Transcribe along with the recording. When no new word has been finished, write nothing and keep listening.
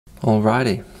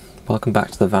Alrighty, welcome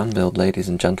back to the van build, ladies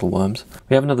and gentleworms.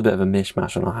 We have another bit of a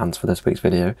mishmash on our hands for this week's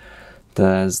video.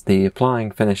 There's the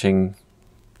applying finishing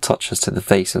touches to the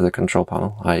face of the control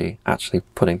panel, i.e. actually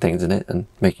putting things in it and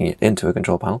making it into a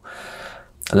control panel,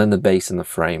 and then the base and the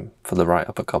frame for the right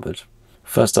upper cupboard.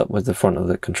 First up with the front of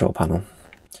the control panel.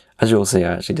 As you'll see,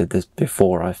 I actually did this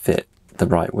before I fit the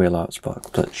right wheel arch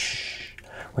box, but shh,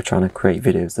 we're trying to create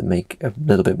videos that make a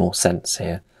little bit more sense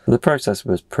here. The process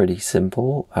was pretty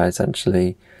simple. I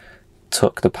essentially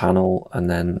took the panel and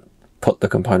then put the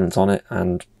components on it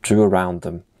and drew around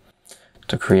them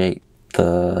to create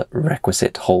the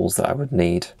requisite holes that I would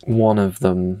need. One of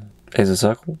them is a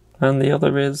circle and the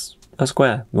other is a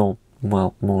square, more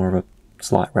of a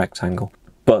slight rectangle.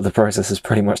 But the process is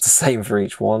pretty much the same for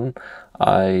each one.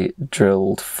 I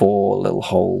drilled 4 little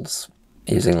holes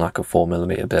using like a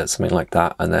 4mm bit, something like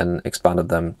that, and then expanded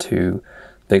them to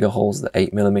bigger holes, the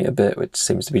 8mm bit, which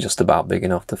seems to be just about big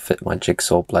enough to fit my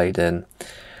jigsaw blade in,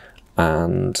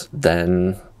 and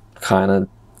then kind of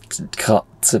cut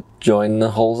to join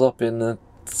the holes up in a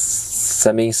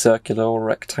semicircular or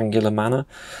rectangular manner.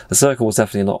 The circle was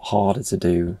definitely a lot harder to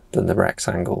do than the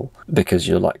rectangle because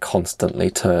you're like constantly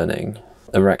turning.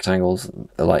 The rectangles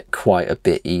are like quite a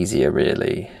bit easier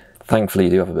really. Thankfully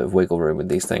you do have a bit of wiggle room with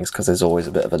these things because there's always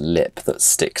a bit of a lip that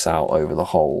sticks out over the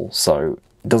hole, so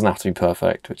it doesn't have to be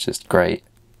perfect, which is great,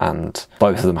 and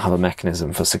both of them have a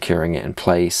mechanism for securing it in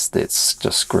place. It's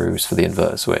just screws for the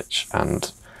inverter switch,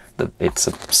 and it's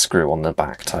a screw on the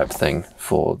back type thing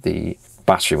for the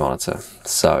battery monitor,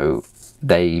 so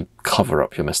they cover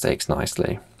up your mistakes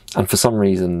nicely. And for some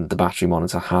reason the battery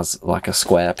monitor has like a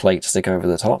square plate to stick over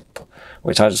the top,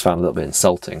 which I just found a little bit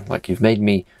insulting. Like, you've made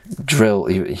me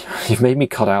you've made me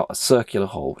cut out a circular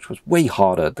hole, which was way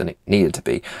harder than it needed to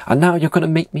be, and now you're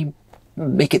going to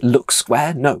make it look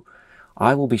square? No,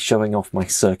 I will be showing off my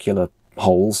circular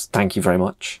holes, thank you very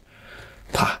much.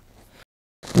 Pah.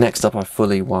 Next up, I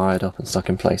fully wired up and stuck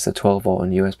in place the 12V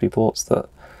and USB ports that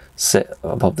sit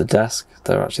above the desk.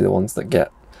 They're actually the ones that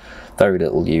get very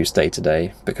little use day to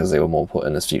day because they were more put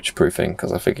in as future proofing,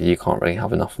 because I figured you can't really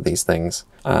have enough of these things,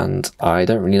 and I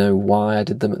don't really know why I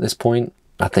did them at this point.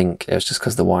 I think it was just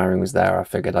because the wiring was there. I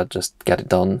figured I'd just get it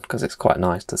done because it's quite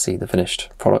nice to see the finished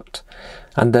product.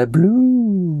 And they're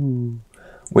blue,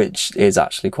 which is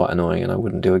actually quite annoying and I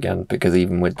wouldn't do again, because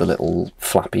even with the little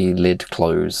flappy lid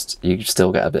closed, you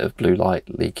still get a bit of blue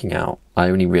light leaking out. I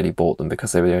only really bought them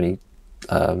because they were the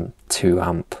only 2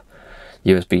 amp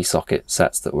USB socket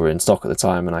sets that were in stock at the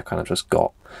time, and I kind of just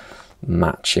got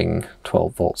matching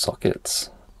 12V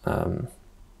sockets.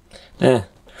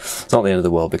 It's not the end of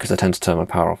the world because I tend to turn my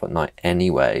power off at night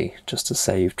anyway, just to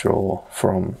save draw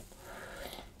from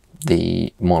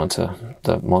the monitor,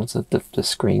 the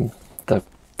screen, the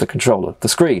controller, the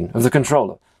screen of the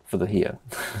controller for the heater.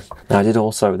 Now, I did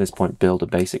also at this point build a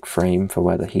basic frame for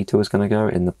where the heater was going to go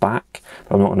in the back,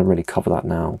 but I'm not going to really cover that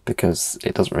now because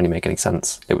it doesn't really make any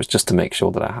sense. It was just to make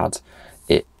sure that I had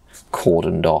it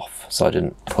cordoned off so I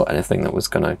didn't put anything that was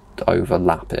going to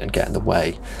overlap it and get in the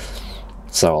way.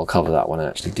 So I'll cover that when I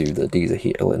actually do the Deezer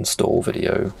heater install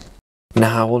video.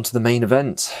 Now on to the main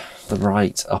event, the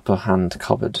right upper hand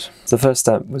cupboard. So the first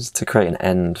step was to create an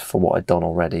end for what I'd done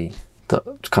already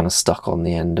that kind of stuck on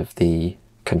the end of the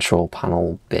control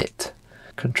panel bit,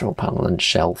 control panel and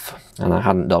shelf, and I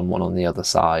hadn't done one on the other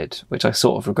side, which I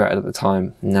sort of regretted at the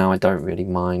time. Now I don't really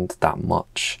mind that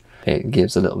much. It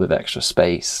gives a little bit of extra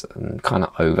space and kind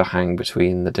of overhang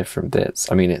between the different bits.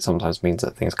 I mean, it sometimes means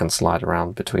that things can slide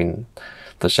around between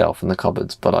the shelf and the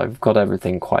cupboards, but I've got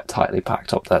everything quite tightly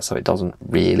packed up there, so it doesn't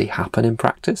really happen in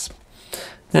practice.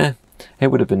 Yeah, it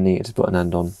would have been neat to put an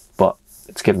end on, but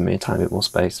it's given me a tiny bit more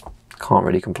space. Can't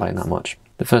really complain that much.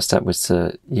 The first step was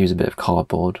to use a bit of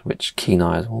cardboard, which keen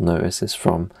eyes will notice is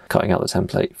from cutting out the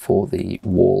template for the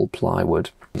wall plywood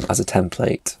as a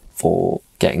template for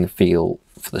getting the feel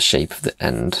for the shape of the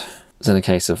end. It's in a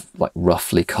case of like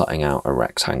roughly cutting out a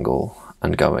rectangle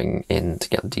and going in to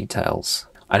get the details.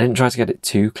 I didn't try to get it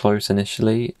too close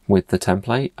initially with the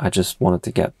template. I just wanted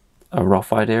to get a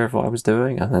rough idea of what I was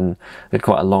doing, and then I did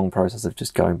quite a long process of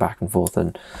just going back and forth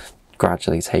and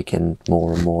gradually taking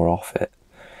more and more off it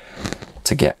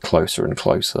to get closer and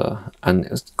closer. And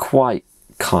it was quite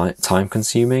time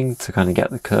consuming to kind of get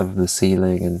the curve of the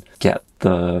ceiling and get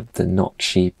the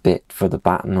notchy bit for the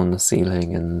batten on the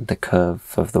ceiling and the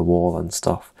curve of the wall and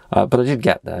stuff. But I did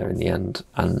get there in the end,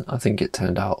 and I think it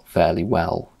turned out fairly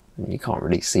well. You can't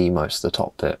really see most of the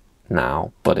top bit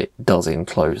now, but it does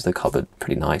enclose the cupboard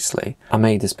pretty nicely. I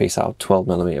made this piece out of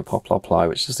 12mm poplar ply,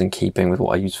 which is in keeping with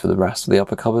what I used for the rest of the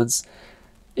upper cupboards.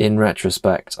 In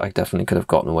retrospect, I definitely could have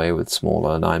gotten away with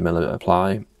smaller 9mm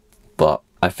ply, but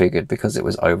I figured because it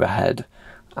was overhead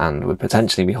and would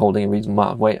potentially be holding a reasonable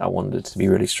amount of weight, I wanted it to be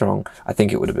really strong. I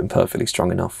think it would have been perfectly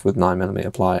strong enough with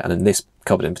 9mm ply, and in this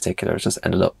cupboard in particular, it just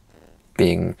ended up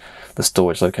being the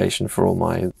storage location for all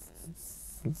my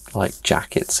like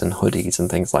jackets and hoodies and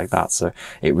things like that, so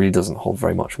it really doesn't hold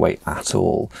very much weight at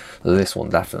all. This one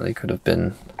definitely could have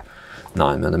been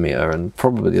 9mm, and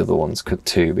probably the other ones could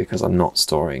too, because I'm not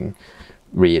storing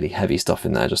really heavy stuff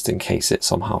in there just in case it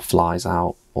somehow flies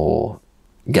out or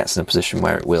gets in a position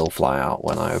where it will fly out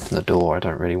when I open the door. I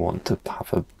don't really want to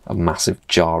have a massive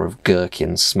jar of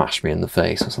gherkins smash me in the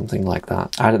face or something like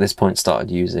that. I had at this point started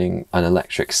using an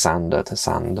electric sander to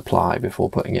sand the ply before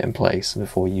putting it in place and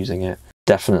before using it.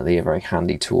 Definitely a very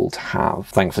handy tool to have.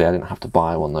 Thankfully I didn't have to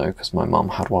buy one though, because my mum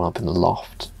had one up in the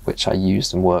loft which I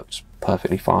used and worked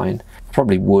perfectly fine. I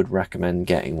probably would recommend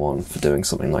getting one for doing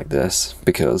something like this,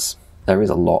 because there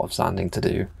is a lot of sanding to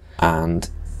do and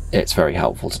it's very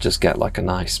helpful to just get like a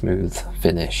nice smooth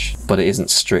finish, but it isn't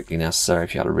strictly necessary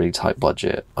if you had a really tight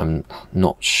budget. I'm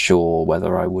not sure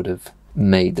whether I would have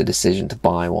made the decision to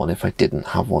buy one if I didn't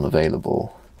have one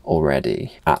available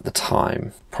already at the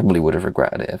time. Probably would have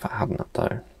regretted it if I hadn't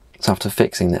though. So after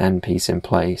fixing the end piece in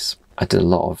place, I did a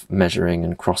lot of measuring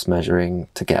and cross measuring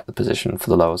to get the position for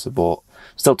the lower support.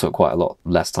 Still took quite a lot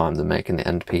less time than making the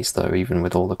end piece though, even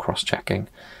with all the cross checking.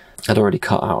 I'd already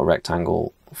cut out a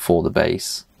rectangle for the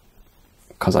base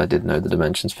because I did know the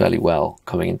dimensions fairly well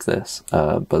coming into this,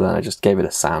 but then I just gave it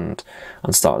a sand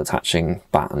and started attaching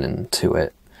battening to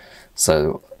it.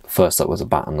 So first up was a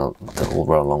batten that will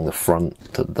run along the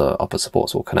front that the upper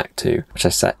supports will connect to, which I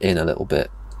set in a little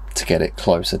bit to get it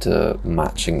closer to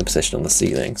matching the position on the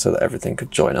ceiling so that everything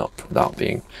could join up without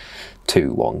being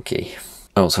too wonky.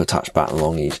 I also attached batten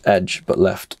along each edge, but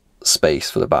left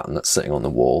space for the batten that's sitting on the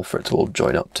wall for it to all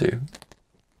join up to.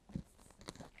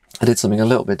 I did something a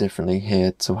little bit differently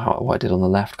here to what I did on the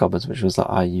left cupboards, which was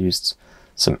that I used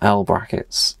some L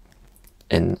brackets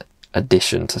in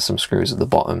addition to some screws at the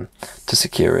bottom to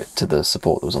secure it to the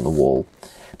support that was on the wall.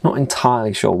 Not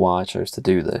entirely sure why I chose to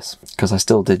do this, because I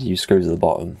still did use screws at the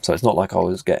bottom, so it's not like I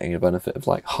was getting a benefit of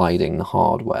like hiding the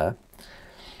hardware.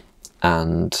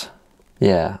 And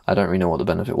yeah, I don't really know what the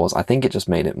benefit was. I think it just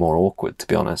made it more awkward, to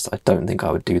be honest. I don't think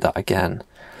I would do that again.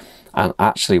 And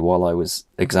actually, while I was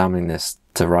examining this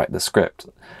to write the script,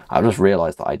 I just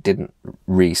realised that I didn't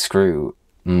re-screw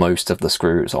most of the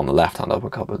screws on the left-hand upper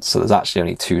cupboard. So there's actually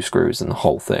only 2 screws in the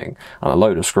whole thing and a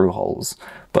load of screw holes,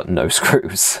 but no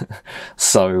screws.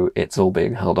 So it's all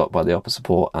being held up by the upper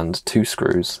support and 2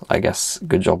 screws. I guess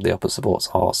good job the upper supports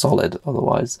are solid,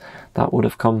 otherwise that would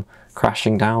have come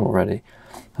crashing down already.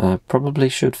 Probably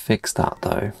should fix that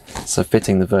though. So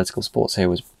fitting the vertical supports here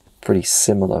was pretty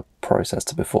similar process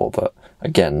to before, but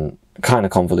again kind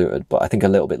of convoluted, but I think a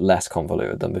little bit less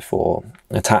convoluted than before.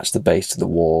 Attach the base to the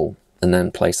wall and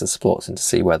then place the supports in to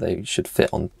see where they should fit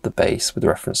on the base with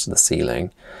reference to the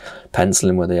ceiling. Pencil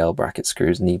in where the L bracket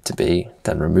screws need to be,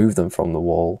 then remove them from the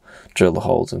wall, drill the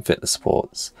holes and fit the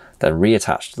supports, then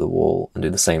reattach to the wall and do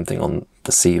the same thing on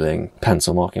the ceiling,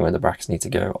 pencil marking where the brackets need to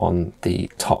go on the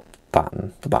top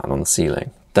batten, the batten on the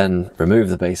ceiling. Then remove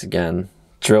the base again,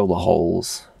 drill the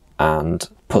holes and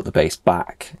put the base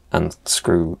back and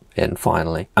screw in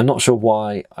finally. I'm not sure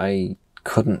why I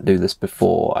couldn't do this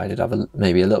before. I did have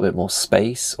maybe a little bit more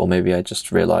space, or maybe I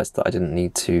just realised that I didn't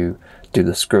need to do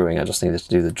the screwing, I just needed to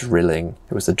do the drilling.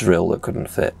 It was the drill that couldn't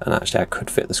fit, and actually I could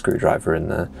fit the screwdriver in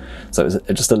there. So it was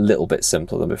just a little bit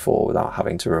simpler than before without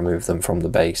having to remove them from the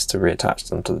base to reattach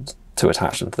them to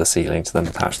attach them to the ceiling to then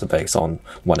attach the base on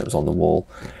when it was on the wall.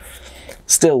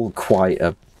 Still quite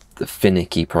a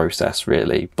finicky process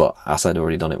really, but as I'd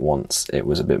already done it once, it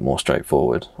was a bit more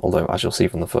straightforward. Although as you'll see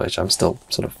from the footage, I'm still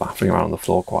sort of faffing around on the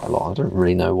floor quite a lot. I don't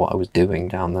really know what I was doing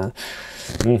down there.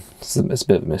 It's a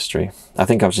bit of a mystery. I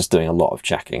think I was just doing a lot of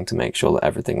checking to make sure that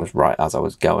everything was right as I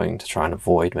was going, to try and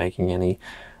avoid making any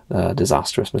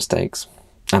disastrous mistakes.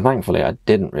 And thankfully I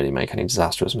didn't really make any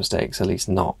disastrous mistakes, at least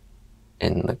not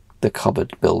in the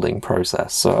cupboard building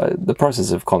process. So the process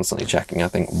of constantly checking I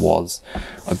think was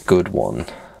a good one.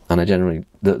 And I generally,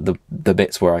 the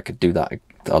bits where I could do that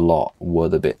a lot were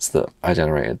the bits that I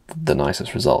generated the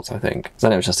nicest results, I think. So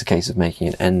then it was just a case of making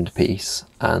an end piece.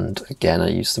 And again, I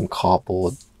used some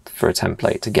cardboard for a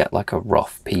template to get like a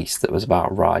rough piece that was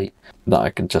about right, that I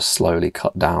could just slowly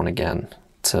cut down again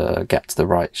to get to the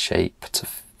right shape to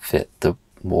fit the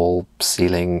wall,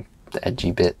 ceiling, the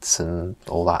edgy bits and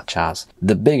all that jazz.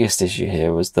 The biggest issue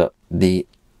here was that the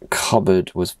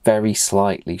cupboard was very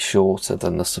slightly shorter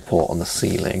than the support on the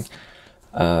ceiling.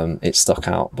 It stuck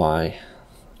out by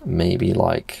maybe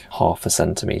like 1/2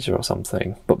 centimetre or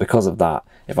something. But because of that,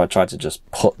 if I tried to just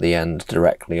put the end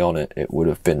directly on it, it would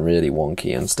have been really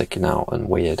wonky and sticking out and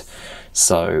weird.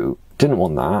 So didn't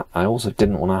want that. I also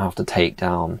didn't want to have to take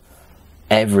down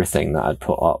everything that I'd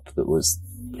put up that was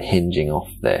hinging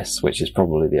off this, which is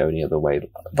probably the only other way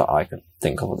that I could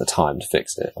think of at the time to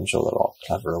fix it. I'm sure there are a lot of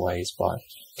cleverer ways by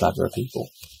cleverer people.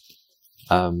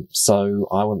 So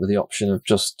I went with the option of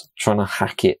just trying to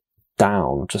hack it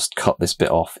down, just cut this bit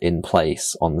off in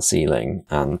place on the ceiling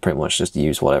and pretty much just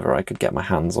use whatever I could get my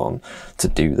hands on to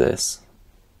do this.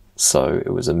 So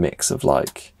it was a mix of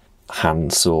like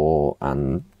handsaw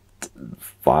and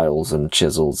files and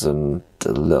chisels and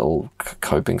a little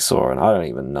coping saw, and I don't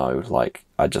even know, like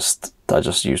I just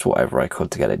used whatever I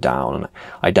could to get it down, and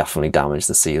I definitely damaged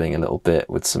the ceiling a little bit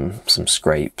with some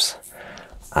scrapes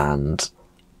and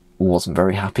wasn't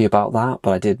very happy about that,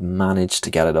 but I did manage to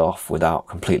get it off without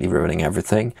completely ruining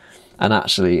everything. And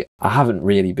actually I haven't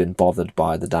really been bothered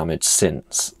by the damage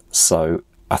since, so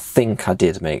I think I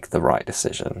did make the right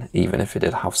decision, even if it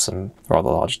did have some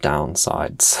rather large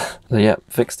downsides. So yeah,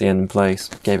 fixed the end in place,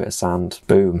 gave it a sand,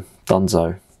 boom,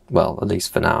 donezo. Well, at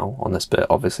least for now on this bit.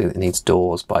 Obviously it needs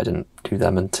doors, but I didn't do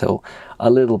them until a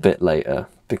little bit later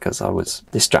because I was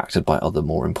distracted by other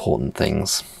more important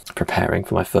things, preparing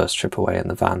for my first trip away in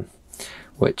the van,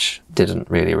 which didn't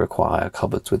really require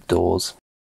cupboards with doors.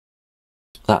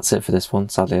 That's it for this one.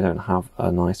 Sadly I don't have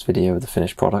a nice video of the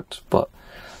finished product, but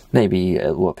maybe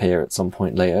it will appear at some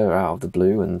point later out of the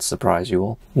blue and surprise you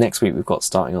all. Next week we've got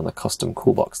starting on the custom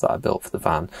cool box that I built for the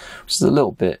van, which is a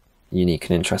little bit unique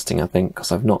and interesting, I think,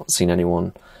 because I've not seen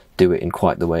anyone do it in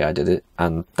quite the way I did it,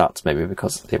 and that's maybe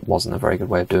because it wasn't a very good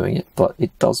way of doing it, but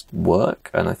it does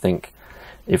work, and I think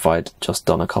if I'd just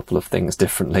done a couple of things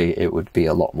differently it would be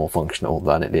a lot more functional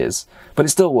than it is. But it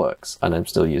still works and I'm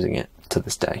still using it to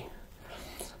this day.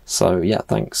 So yeah,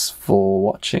 thanks for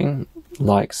watching.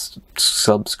 Likes,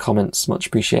 subs, comments, much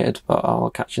appreciated, but I'll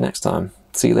catch you next time.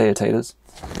 See you later, taters.